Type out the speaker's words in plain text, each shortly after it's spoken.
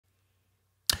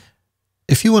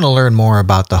If you want to learn more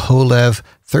about the Wholev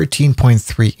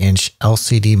 13.3-inch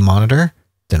LCD monitor,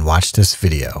 then watch this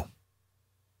video.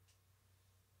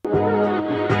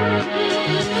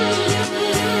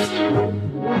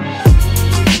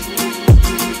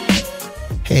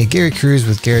 Hey, Gary Cruz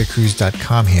with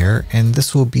GaryCruz.com here, and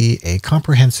this will be a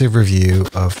comprehensive review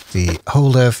of the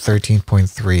Wholev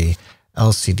 13.3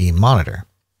 LCD monitor.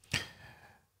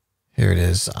 Here it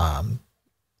is,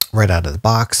 right out of the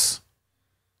box.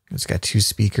 It's got two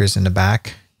speakers in the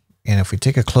back, and if we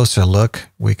take a closer look,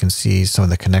 we can see some of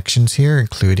the connections here,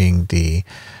 including the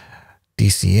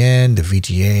DCN, the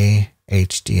VGA,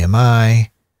 HDMI,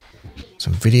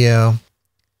 some video.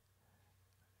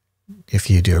 If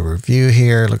you do a review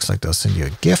here, it looks like they'll send you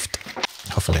a gift.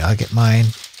 Hopefully I'll get mine.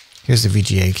 Here's the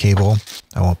VGA cable.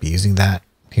 I won't be using that.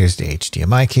 Here's the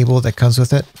HDMI cable that comes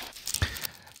with it.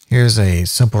 Here's a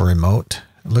simple remote.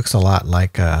 It looks a lot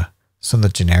like some of the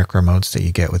generic remotes that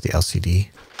you get with the LCD.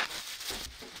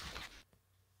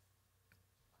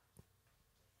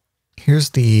 Here's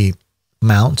the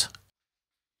mount.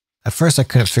 At first I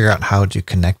couldn't figure out how to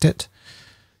connect it.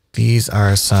 These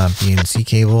are some BNC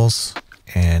cables,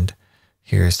 and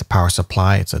here's the power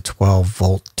supply. It's a 12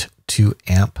 volt 2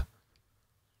 amp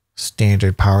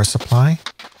standard power supply.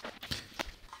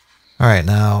 All right,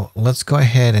 now let's go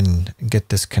ahead and get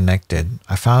this connected.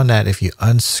 I found that if you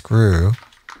unscrew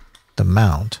the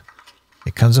mount,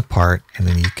 it comes apart, and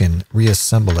then you can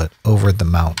reassemble it over the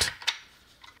mount.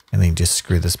 And then you just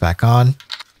screw this back on.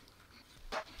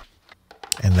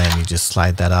 And then you just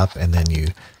slide that up, and then you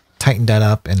tighten that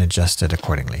up and adjust it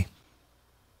accordingly.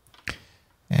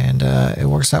 And it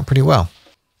works out pretty well.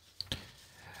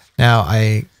 Now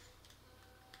I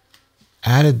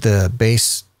added the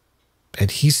base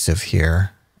adhesive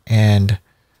here, and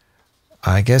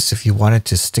I guess if you wanted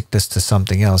to stick this to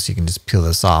something else, you can just peel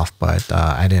this off, but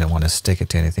I didn't want to stick it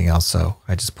to anything else, so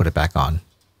I just put it back on.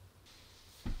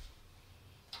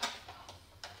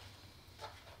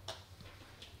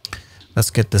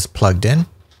 Let's get this plugged in.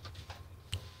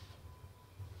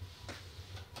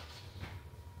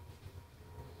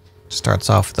 Starts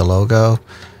off with the logo,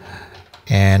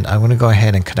 and I'm going to go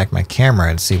ahead and connect my camera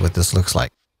and see what this looks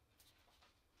like.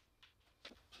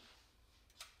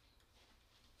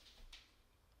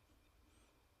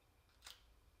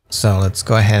 So let's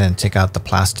go ahead and take out the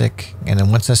plastic, and then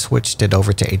once I switched it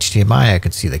over to HDMI, I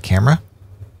could see the camera.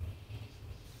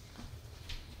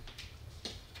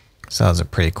 So that was a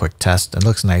pretty quick test. It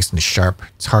looks nice and sharp.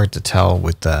 It's hard to tell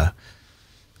with the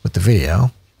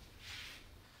video.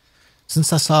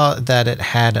 Since I saw that it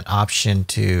had an option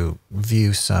to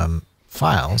view some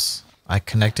files, I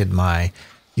connected my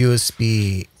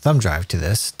USB thumb drive to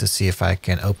this to see if I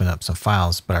can open up some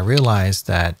files, but I realized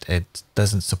that it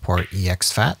doesn't support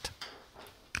exFAT.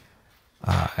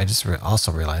 I just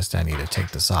also realized I need to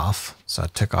take this off. So I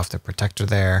took off the protector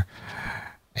there,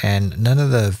 and none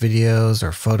of the videos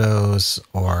or photos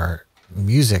or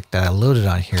music that I loaded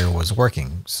on here was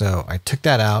working. So I took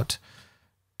that out,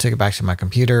 took it back to my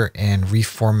computer, and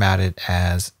reformatted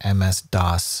as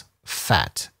MS-DOS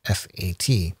FAT,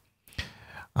 F-A-T.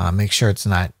 Make sure it's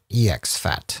not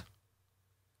exFAT.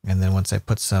 And then once I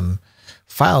put some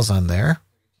files on there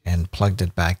and plugged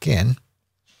it back in,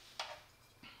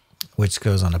 which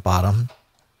goes on the bottom,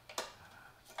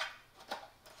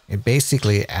 it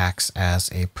basically acts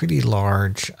as a pretty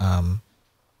large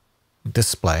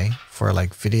display for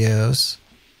like videos.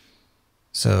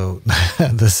 So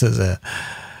this is a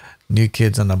New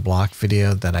Kids on the Block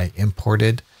video that I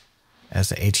imported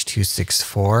as a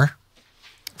H.264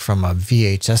 from a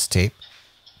VHS tape.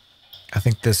 I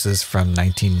think this is from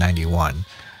 1991.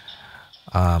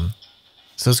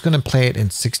 So it's going to play it in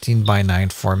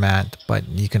 16:9 format, but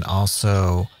you can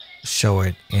also show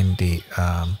it in the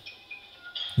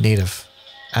native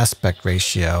aspect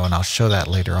ratio, and I'll show that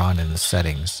later on in the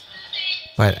settings.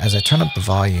 But as I turn up the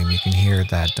volume, you can hear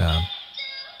that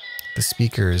the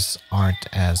speakers aren't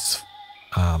as,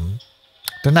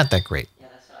 they're not that great.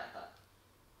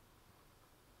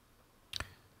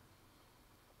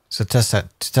 So to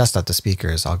test out the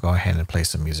speakers, I'll go ahead and play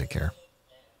some music here.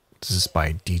 This is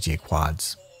by DJ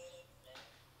Quads.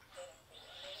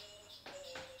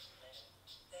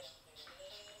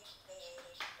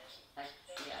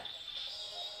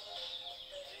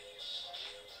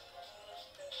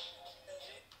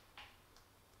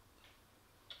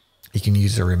 You can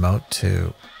use the remote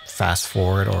to fast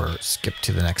forward or skip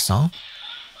to the next song.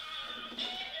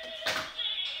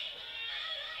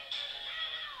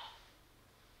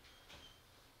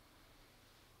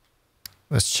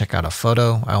 Let's check out a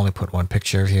photo. I only put one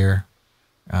picture here.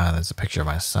 There's a picture of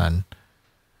my son.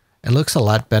 It looks a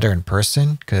lot better in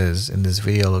person because in this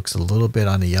video it looks a little bit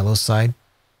on the yellow side.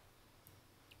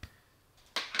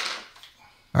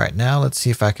 All right, now let's see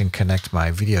if I can connect my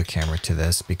video camera to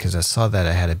this because I saw that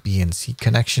I had a BNC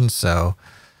connection. So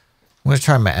I'm going to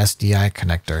try my SDI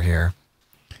connector here.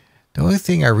 The only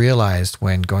thing I realized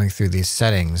when going through these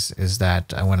settings is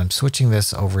that when I'm switching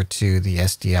this over to the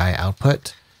SDI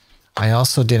output, I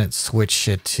also didn't switch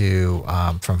it to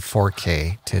from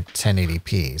 4K to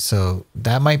 1080p. So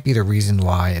that might be the reason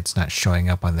why it's not showing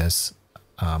up on this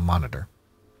monitor.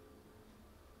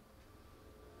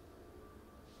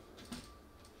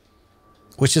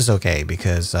 Which is okay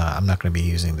because I'm not going to be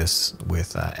using this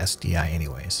with SDI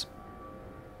anyways.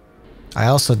 I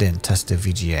also didn't test the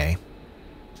VGA.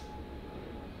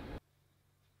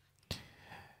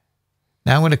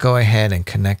 Now I'm going to go ahead and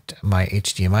connect my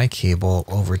HDMI cable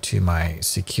over to my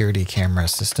security camera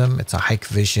system. It's a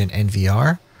Hikvision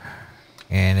NVR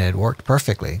and it worked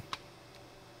perfectly.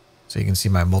 So you can see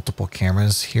my multiple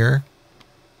cameras here.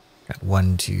 Got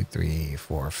 1, 2, 3,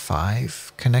 4,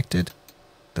 5 connected.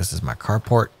 This is my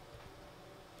carport.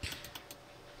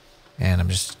 And I'm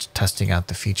just testing out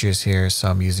the features here. So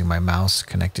I'm using my mouse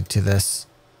connected to this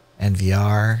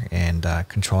NVR and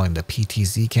controlling the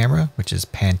PTZ camera, which is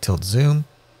pan, tilt, zoom.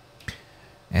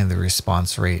 And the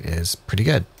response rate is pretty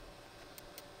good.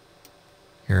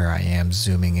 Here I am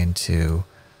zooming into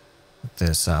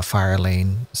this fire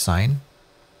lane sign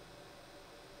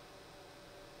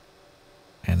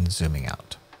and zooming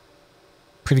out.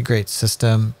 Pretty great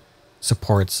system.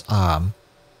 Supports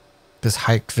this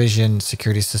Hikvision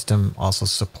security system also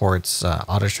supports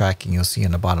auto tracking. You'll see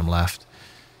in the bottom left.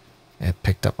 It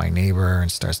picked up my neighbor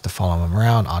and starts to follow him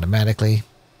around automatically.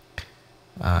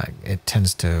 It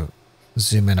tends to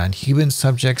zoom in on human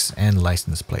subjects and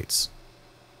license plates.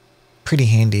 Pretty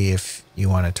handy if you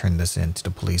want to turn this in to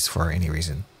the police for any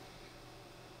reason.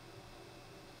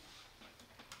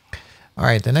 All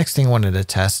right, the next thing I wanted to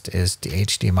test is the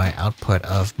HDMI output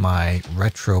of my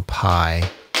RetroPie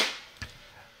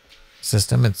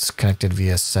system. It's connected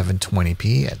via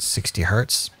 720p at 60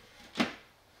 Hertz.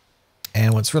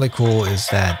 And what's really cool is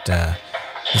that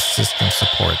this system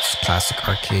supports classic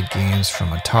arcade games from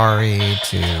Atari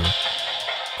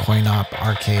to Coin-Op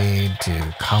Arcade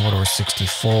to Commodore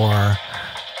 64,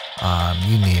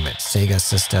 you name it, Sega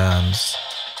systems,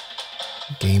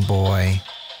 Game Boy,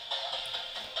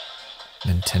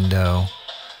 Nintendo,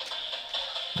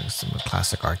 some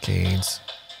classic arcades.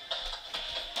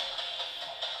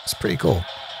 It's pretty cool.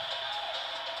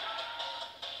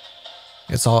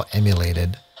 It's all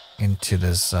emulated into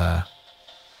this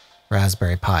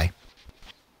Raspberry Pi.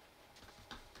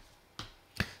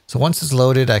 So once it's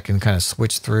loaded, I can kind of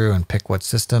switch through and pick what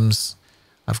systems.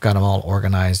 I've got them all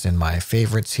organized in my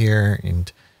favorites here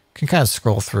and can kind of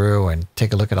scroll through and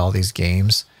take a look at all these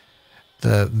games.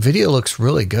 The video looks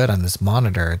really good on this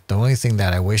monitor. The only thing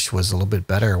that I wish was a little bit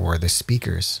better were the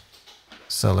speakers.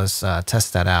 So let's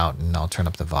test that out and I'll turn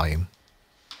up the volume.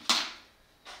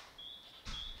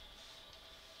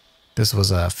 This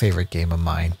was a favorite game of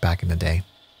mine back in the day.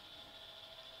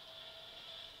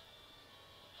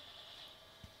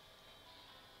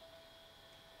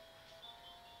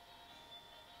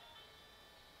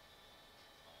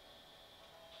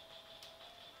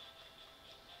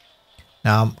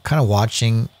 Now I'm kind of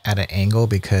watching at an angle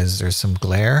because there's some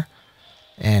glare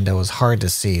and it was hard to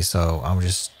see. So I'm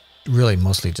just really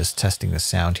mostly just testing the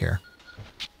sound here.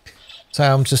 So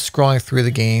I'm just scrolling through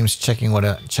the games, checking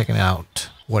out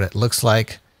what it looks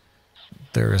like.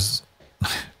 There's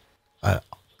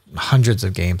hundreds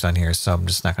of games on here, so I'm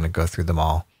just not going to go through them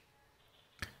all.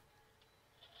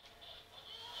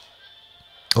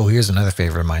 Oh, here's another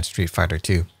favorite of mine, Street Fighter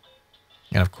 2.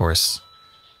 And of course,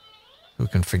 who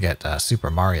can forget Super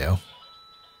Mario?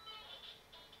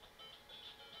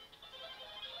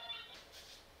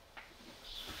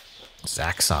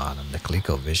 Zaxxon and the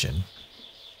ColecoVision.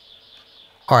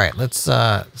 All right, let's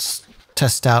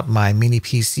test out my mini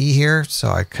PC here. So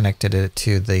I connected it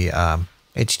to the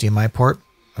HDMI port.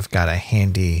 I've got a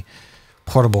handy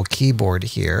portable keyboard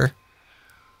here.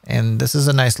 And this is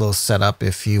a nice little setup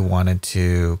if you wanted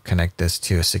to connect this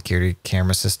to a security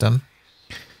camera system.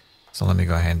 So let me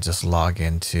go ahead and just log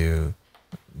into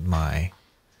my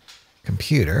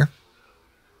computer.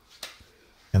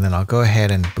 And then I'll go ahead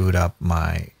and boot up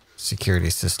my security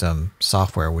system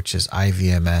software, which is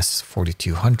IVMS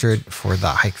 4200 for the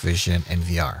Hikvision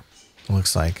NVR. It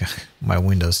looks like my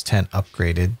Windows 10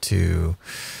 upgraded to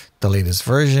the latest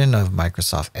version of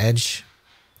Microsoft Edge.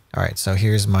 All right, so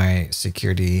here's my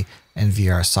security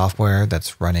NVR software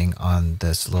that's running on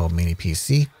this little mini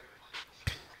PC.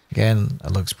 Again,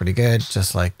 it looks pretty good,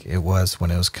 just like it was when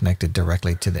it was connected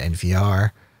directly to the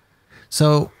NVR.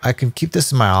 So I can keep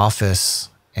this in my office,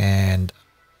 and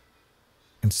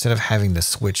instead of having to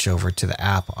switch over to the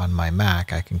app on my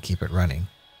Mac, I can keep it running.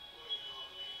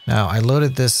 Now I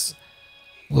loaded this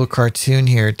little cartoon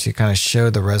here to kind of show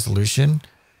the resolution,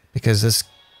 because this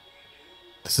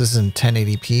is in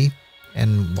 1080p,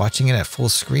 and watching it at full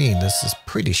screen, this is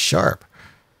pretty sharp.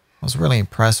 I was really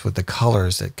impressed with the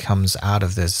colors that comes out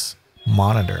of this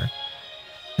monitor.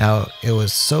 Now, it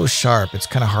was so sharp, it's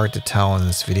kind of hard to tell in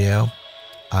this video.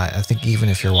 I think even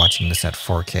if you're watching this at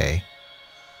 4K.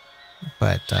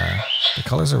 But the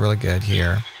colors are really good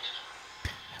here.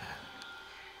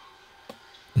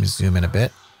 Let me zoom in a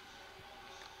bit.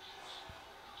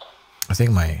 I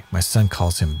think my son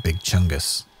calls him Big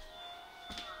Chungus.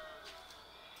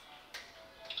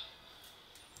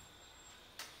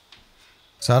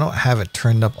 So I don't have it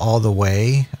turned up all the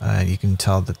way. You can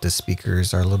tell that the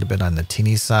speakers are a little bit on the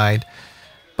teeny side,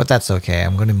 but that's okay.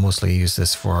 I'm going to mostly use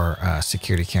this for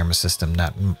security camera system,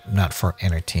 not for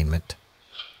entertainment.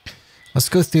 Let's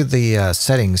go through the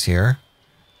settings here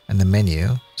and the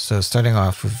menu. So starting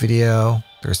off with video,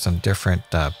 there's some different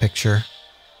picture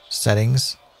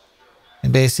settings.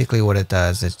 And basically what it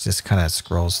does, it just kind of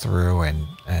scrolls through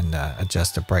and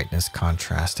adjusts the brightness,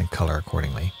 contrast, and color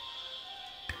accordingly.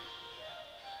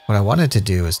 What I wanted to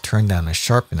do is turn down the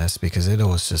sharpness because it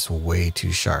was just way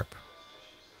too sharp.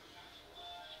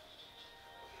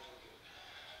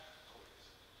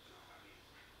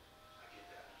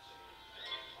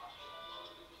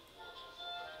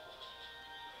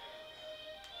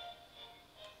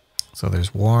 So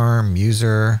there's warm,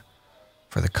 user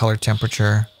for the color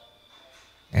temperature.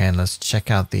 And let's check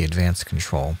out the advanced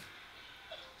control.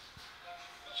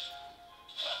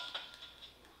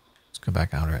 Go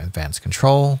back out to advanced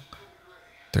control.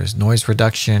 There's noise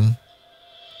reduction,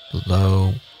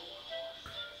 low,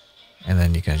 and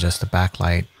then you can adjust the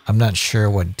backlight. I'm not sure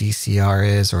what DCR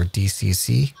is or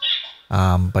DCC,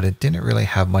 but it didn't really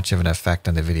have much of an effect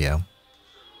on the video.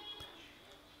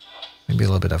 Maybe a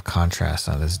little bit of contrast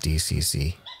on this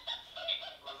DCC.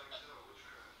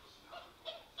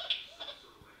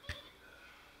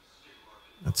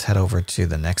 Let's head over to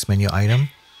the next menu item,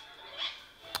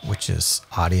 which is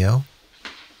audio.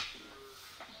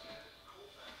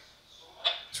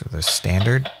 So there's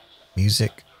standard,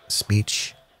 music,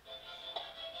 speech,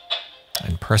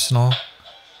 and personal.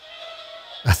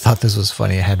 I thought this was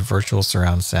funny. It had virtual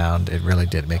surround sound. It really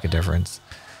did make a difference.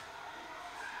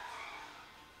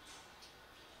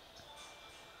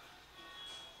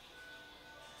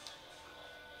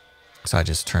 So I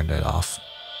just turned it off.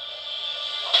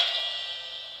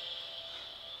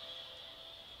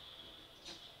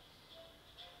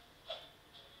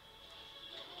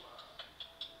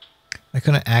 I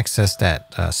couldn't access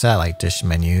that satellite dish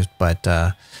menu, but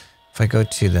if I go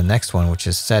to the next one, which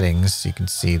is settings, you can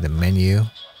see the menu.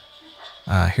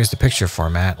 Here's the picture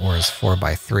format, where it's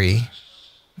 4:3.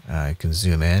 You can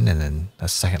zoom in, and then a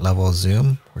second level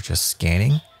zoom. We're just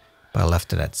scanning, but I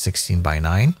left it at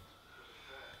 16:9.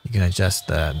 You can adjust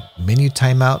the menu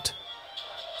timeout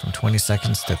from 20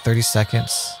 seconds to 30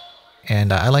 seconds.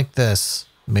 And I like this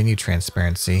menu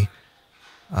transparency.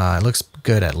 It looks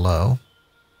good at low.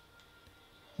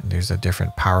 And there's a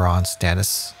different power on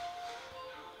status.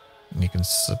 And you can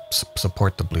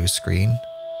support the blue screen.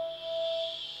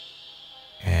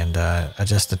 And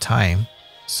adjust the time.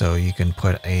 So you can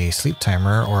put a sleep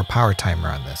timer or a power timer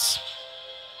on this.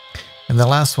 And the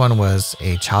last one was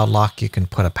a child lock. You can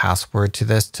put a password to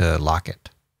this to lock it.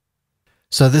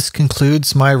 So this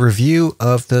concludes my review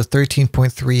of the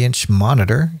 13.3-inch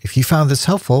monitor. If you found this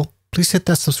helpful, please hit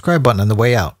that subscribe button on the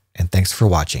way out. And thanks for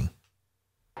watching.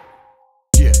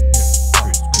 Yeah.